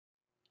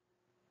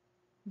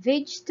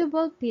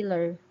Vegetable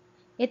peeler.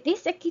 It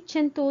is a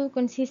kitchen tool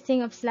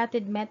consisting of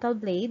slatted metal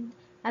blade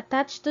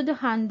attached to the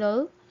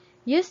handle,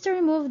 used to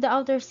remove the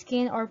outer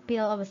skin or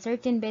peel of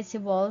certain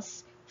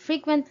vegetables,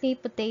 frequently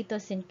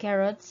potatoes and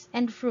carrots,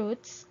 and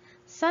fruits,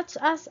 such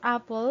as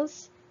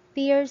apples,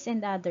 pears,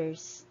 and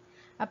others.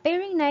 A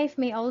paring knife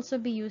may also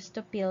be used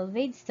to peel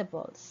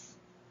vegetables.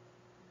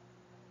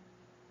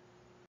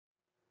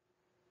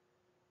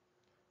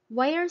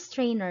 Wire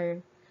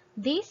strainer.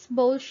 This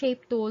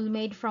bowl-shaped tool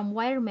made from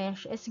wire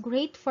mesh is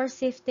great for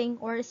sifting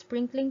or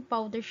sprinkling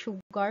powdered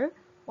sugar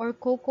or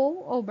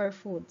cocoa over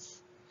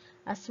foods,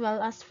 as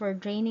well as for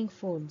draining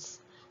foods.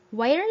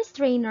 Wire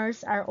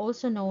strainers are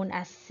also known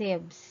as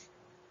sieves.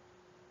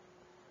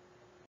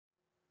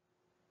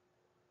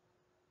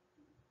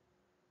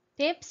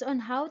 Tips on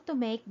how to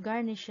make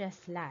garnishes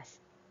last.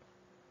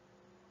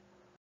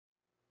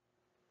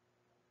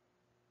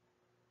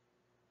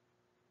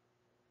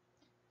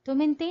 To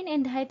maintain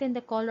and heighten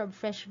the color of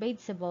fresh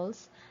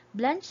vegetables,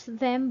 blanch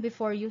them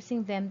before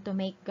using them to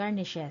make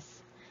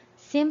garnishes.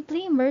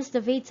 Simply immerse the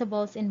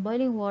vegetables in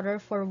boiling water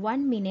for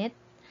 1 minute,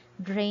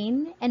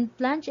 drain, and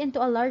plunge into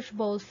a large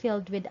bowl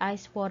filled with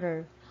ice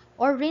water,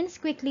 or rinse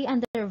quickly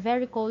under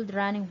very cold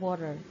running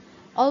water.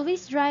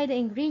 Always dry the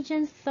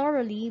ingredients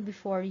thoroughly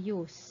before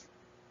use.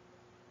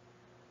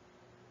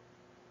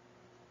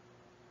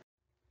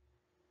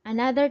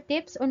 Another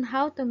tips on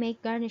how to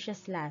make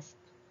garnishes last.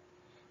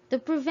 To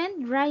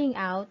prevent drying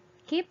out,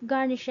 keep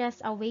garnishes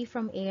away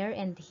from air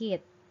and heat.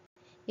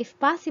 If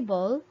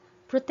possible,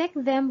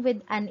 protect them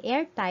with an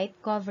airtight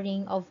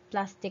covering of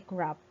plastic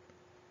wrap.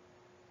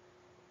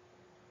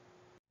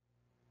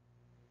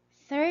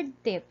 Third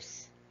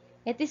tips.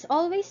 It is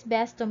always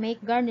best to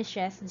make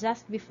garnishes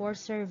just before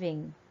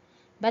serving,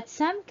 but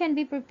some can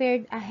be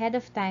prepared ahead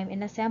of time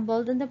and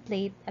assembled on the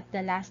plate at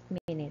the last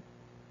minute.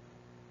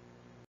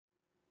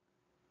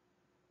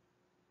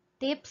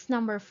 Tips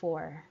number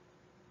 4.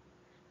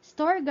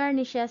 Store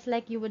garnishes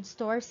like you would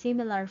store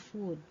similar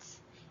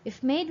foods.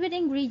 If made with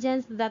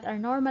ingredients that are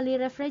normally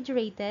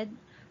refrigerated,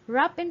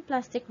 wrap in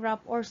plastic wrap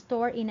or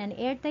store in an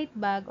airtight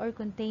bag or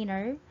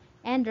container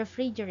and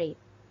refrigerate.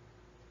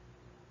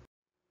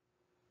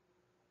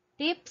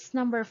 Tips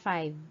number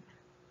 5.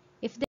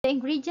 If the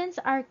ingredients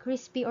are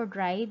crispy or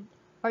dried,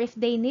 or if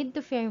they need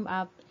to firm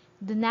up,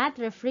 do not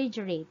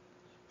refrigerate.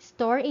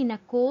 Store in a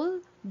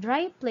cool,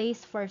 dry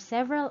place for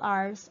several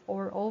hours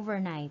or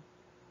overnight.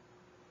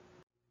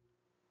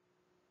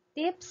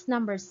 Tips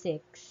number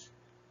 6.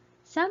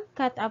 Some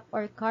cut up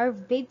or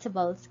carved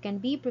vegetables can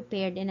be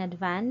prepared in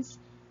advance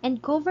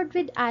and covered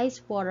with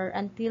ice water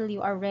until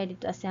you are ready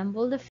to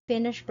assemble the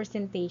finished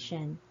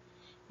presentation.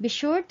 Be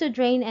sure to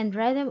drain and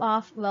dry them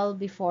off well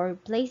before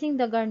placing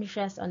the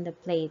garnishes on the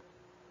plate.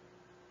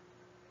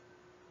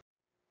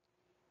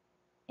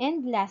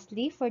 And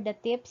lastly, for the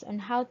tips on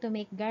how to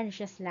make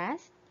garnishes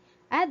last,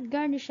 add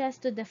garnishes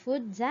to the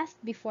food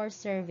just before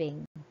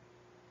serving.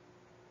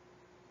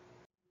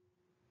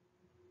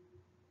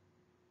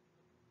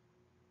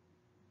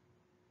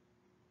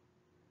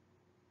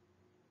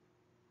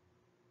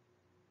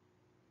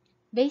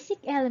 Basic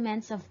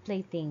elements of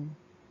plating.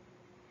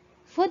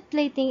 Food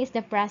plating is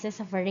the process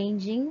of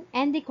arranging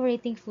and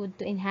decorating food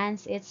to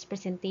enhance its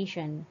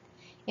presentation.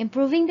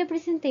 Improving the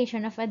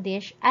presentation of a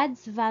dish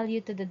adds value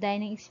to the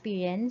dining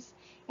experience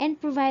and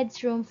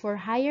provides room for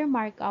higher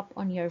markup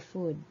on your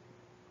food.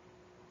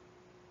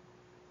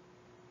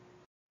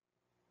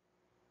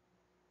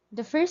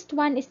 The first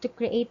one is to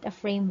create a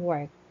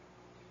framework.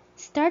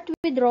 Start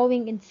with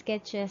drawing and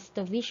sketches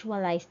to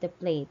visualize the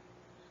plate.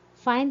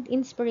 Find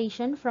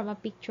inspiration from a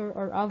picture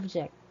or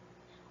object.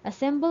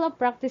 Assemble a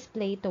practice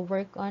plate to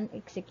work on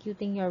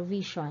executing your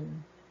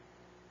vision.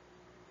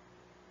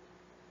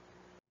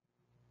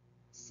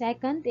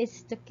 Second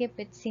is to keep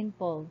it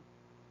simple.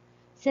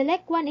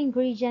 Select one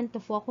ingredient to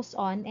focus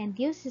on and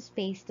use the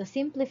space to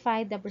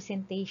simplify the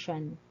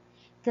presentation.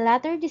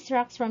 Clutter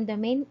distracts from the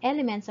main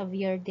elements of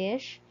your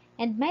dish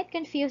and might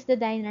confuse the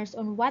diners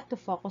on what to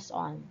focus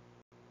on.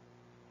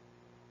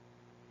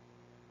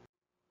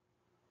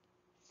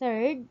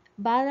 Third,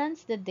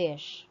 balance the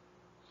dish.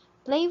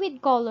 Play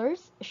with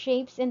colors,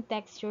 shapes, and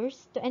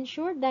textures to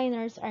ensure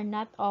diners are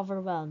not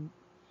overwhelmed.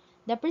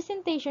 The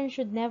presentation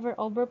should never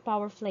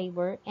overpower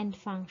flavor and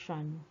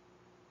function.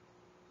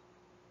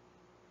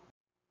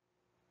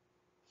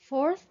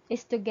 Fourth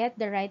is to get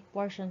the right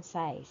portion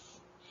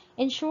size.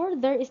 Ensure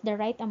there is the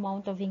right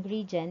amount of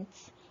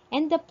ingredients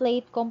and the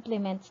plate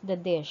complements the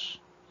dish.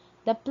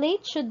 The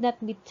plate should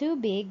not be too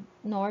big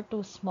nor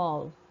too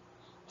small.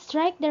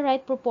 Strike the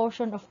right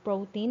proportion of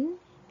protein,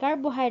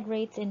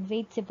 carbohydrates, and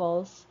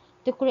vegetables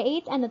to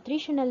create a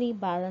nutritionally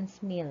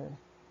balanced meal.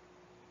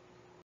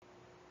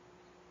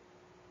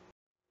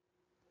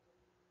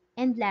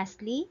 And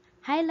lastly,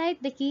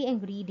 highlight the key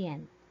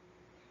ingredient.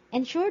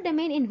 Ensure the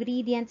main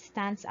ingredient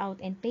stands out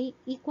and pay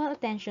equal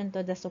attention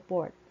to the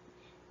support.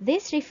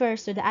 This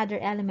refers to the other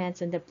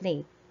elements on the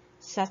plate,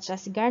 such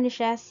as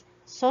garnishes,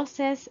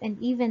 sauces,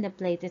 and even the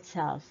plate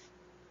itself.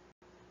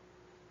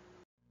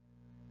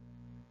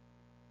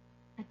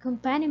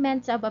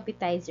 Accompaniments of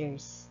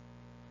appetizers.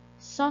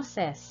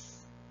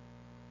 sauces,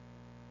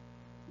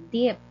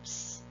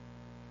 dips,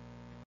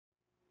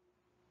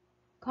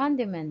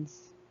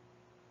 condiments,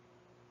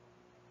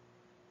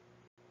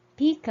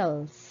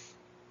 pickles,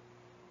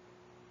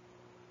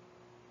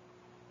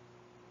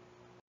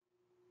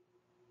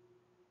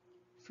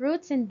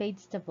 fruits and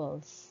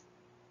vegetables.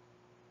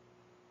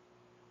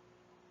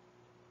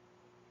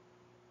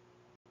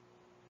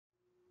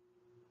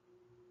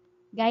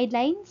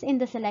 Guidelines in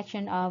the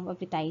selection of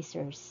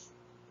appetizers.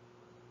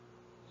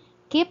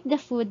 Keep the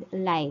food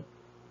light,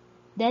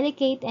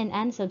 delicate and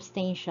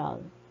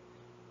unsubstantial.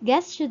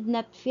 Guests should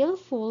not feel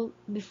full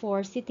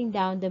before sitting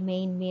down the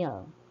main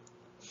meal.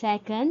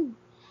 Second,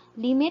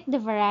 limit the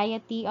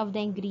variety of the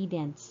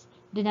ingredients.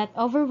 Do not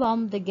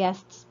overwhelm the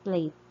guest's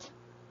plate.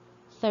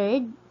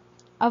 Third,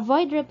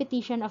 avoid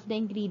repetition of the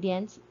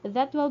ingredients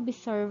that will be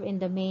served in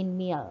the main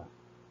meal.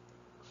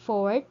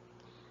 Fourth,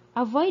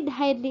 avoid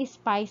highly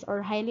spiced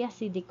or highly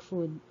acidic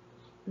food.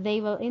 They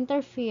will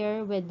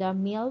interfere with the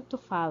meal to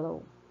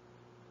follow.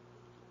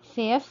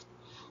 Fifth,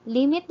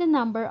 limit the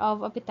number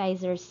of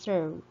appetizers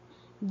served.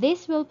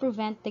 This will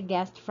prevent the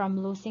guest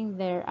from losing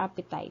their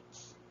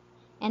appetites.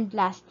 And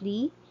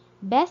lastly,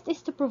 best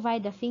is to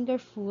provide a finger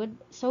food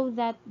so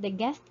that the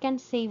guest can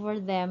savor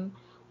them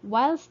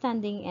while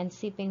standing and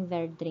sipping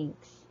their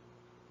drinks.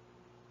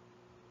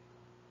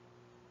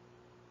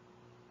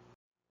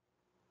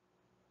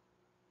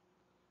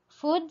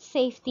 Food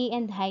safety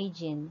and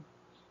hygiene.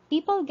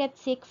 People get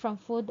sick from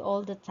food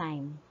all the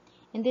time,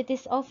 and it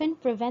is often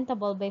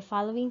preventable by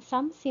following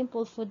some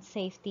simple food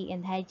safety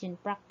and hygiene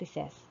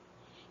practices.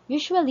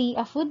 Usually,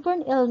 a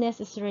foodborne illness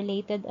is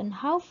related on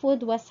how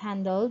food was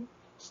handled,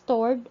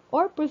 stored,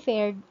 or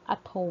prepared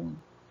at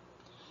home.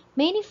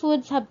 Many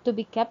foods have to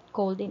be kept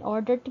cold in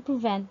order to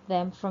prevent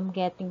them from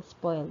getting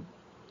spoiled.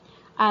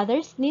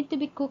 Others need to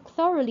be cooked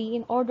thoroughly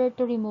in order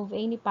to remove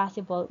any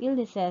possible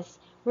illnesses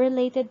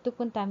related to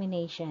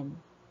contamination.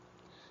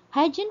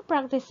 Hygiene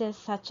practices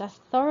such as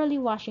thoroughly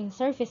washing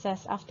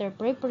surfaces after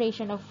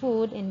preparation of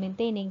food and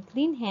maintaining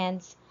clean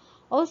hands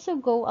also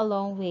go a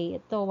long way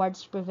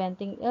towards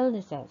preventing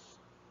illnesses.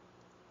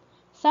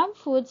 Some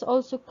foods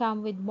also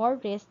come with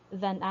more risk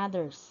than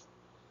others.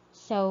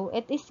 So,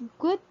 it is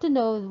good to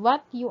know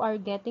what you are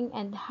getting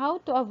and how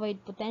to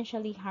avoid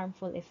potentially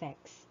harmful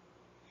effects.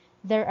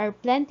 There are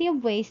plenty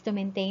of ways to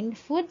maintain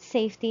food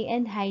safety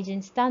and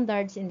hygiene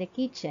standards in the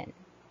kitchen.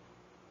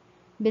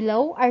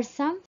 Below are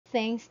some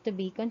things to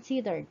be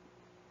considered.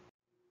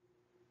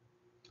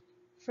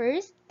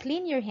 First,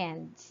 clean your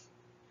hands.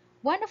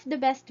 One of the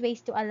best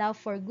ways to allow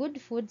for good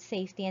food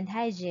safety and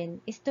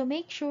hygiene is to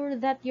make sure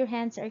that your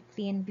hands are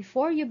clean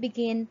before you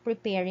begin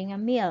preparing a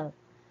meal.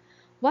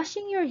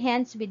 Washing your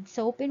hands with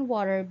soap and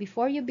water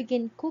before you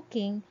begin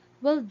cooking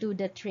will do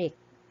the trick.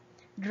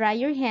 Dry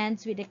your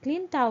hands with a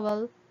clean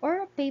towel or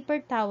a paper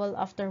towel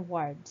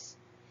afterwards.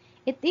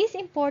 It is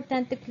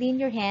important to clean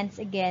your hands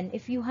again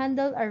if you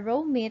handle a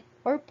raw meat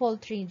or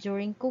poultry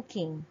during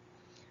cooking.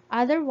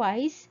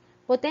 Otherwise,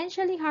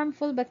 potentially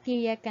harmful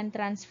bacteria can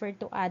transfer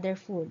to other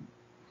food.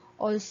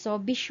 Also,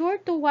 be sure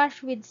to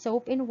wash with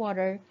soap and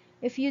water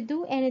if you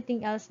do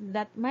anything else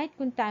that might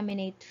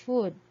contaminate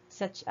food,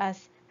 such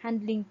as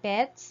handling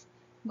pets,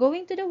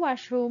 going to the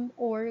washroom,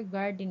 or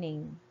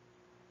gardening.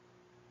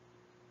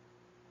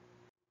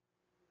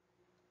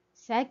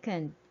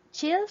 Second,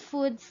 chill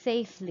food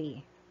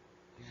safely.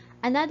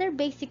 Another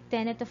basic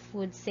tenet of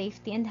food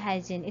safety and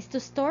hygiene is to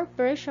store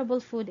perishable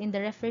food in the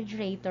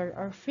refrigerator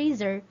or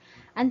freezer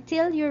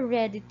until you're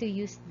ready to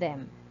use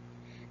them.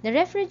 The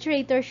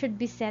refrigerator should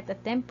be set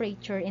at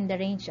temperature in the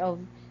range of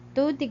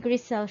 2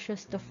 degrees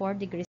Celsius to 4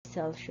 degrees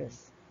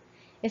Celsius.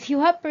 If you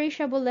have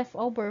perishable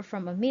leftover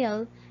from a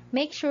meal,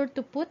 make sure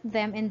to put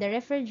them in the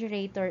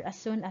refrigerator as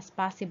soon as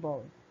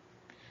possible.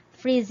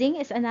 Freezing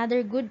is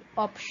another good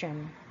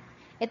option.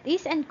 It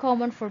is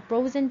uncommon for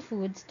frozen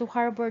foods to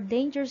harbor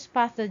dangerous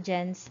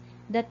pathogens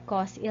that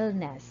cause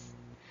illness.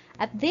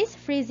 At these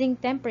freezing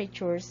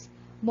temperatures,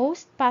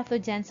 most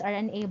pathogens are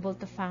unable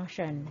to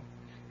function.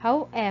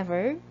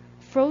 However,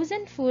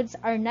 frozen foods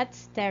are not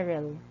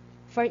sterile.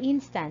 For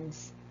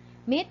instance,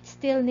 meat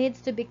still needs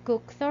to be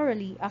cooked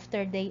thoroughly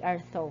after they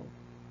are thawed.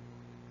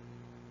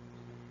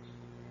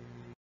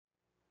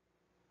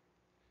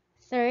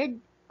 Third,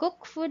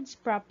 cook foods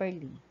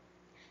properly.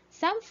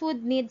 Some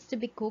food needs to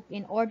be cooked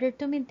in order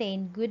to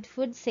maintain good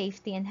food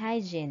safety and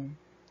hygiene.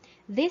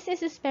 This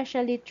is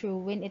especially true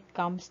when it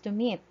comes to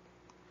meat.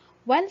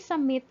 While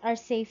some meat are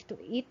safe to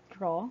eat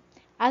raw,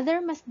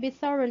 others must be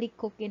thoroughly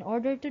cooked in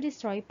order to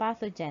destroy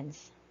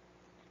pathogens.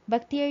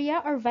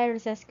 Bacteria or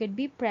viruses could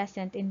be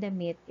present in the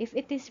meat if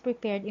it is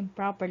prepared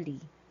improperly.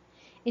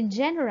 In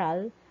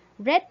general,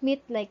 red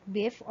meat like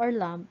beef or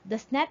lamb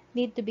does not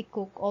need to be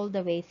cooked all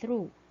the way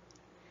through.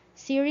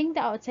 Searing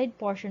the outside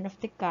portion of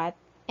the cut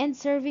and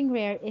serving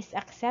rare is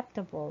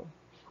acceptable.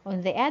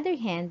 On the other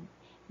hand,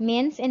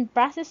 mince and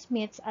processed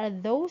meats are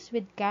those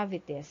with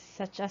cavities,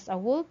 such as a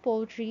whole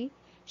poultry,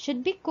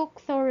 should be cooked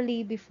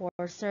thoroughly before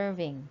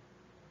serving.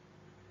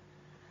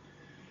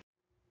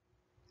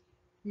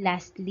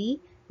 Lastly,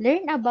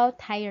 learn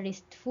about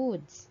high-risk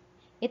foods.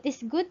 It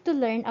is good to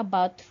learn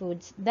about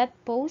foods that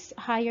pose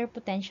higher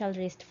potential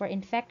risk for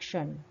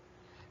infection.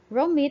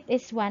 Raw meat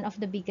is one of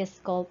the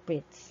biggest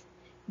culprits.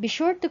 Be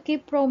sure to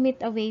keep raw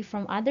meat away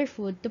from other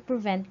food to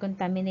prevent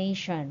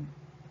contamination.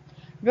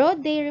 Raw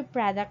dairy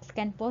products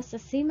can pose a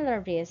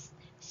similar risk,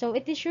 so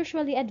it is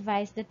usually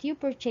advised that you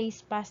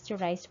purchase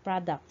pasteurized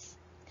products.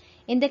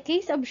 In the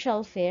case of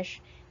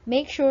shellfish,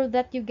 make sure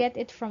that you get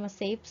it from a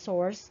safe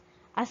source,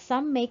 as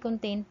some may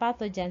contain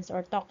pathogens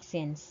or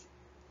toxins.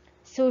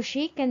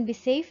 Sushi can be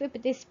safe if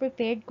it is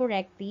prepared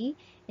correctly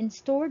and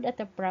stored at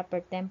a proper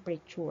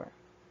temperature.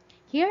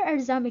 Here are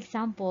some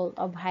examples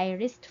of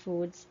high-risk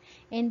foods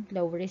and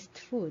low-risk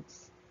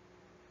foods.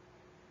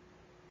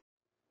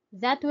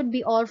 That would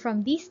be all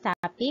from this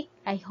topic.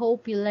 I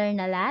hope you learn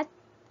a lot.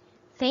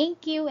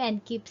 Thank you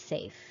and keep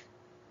safe.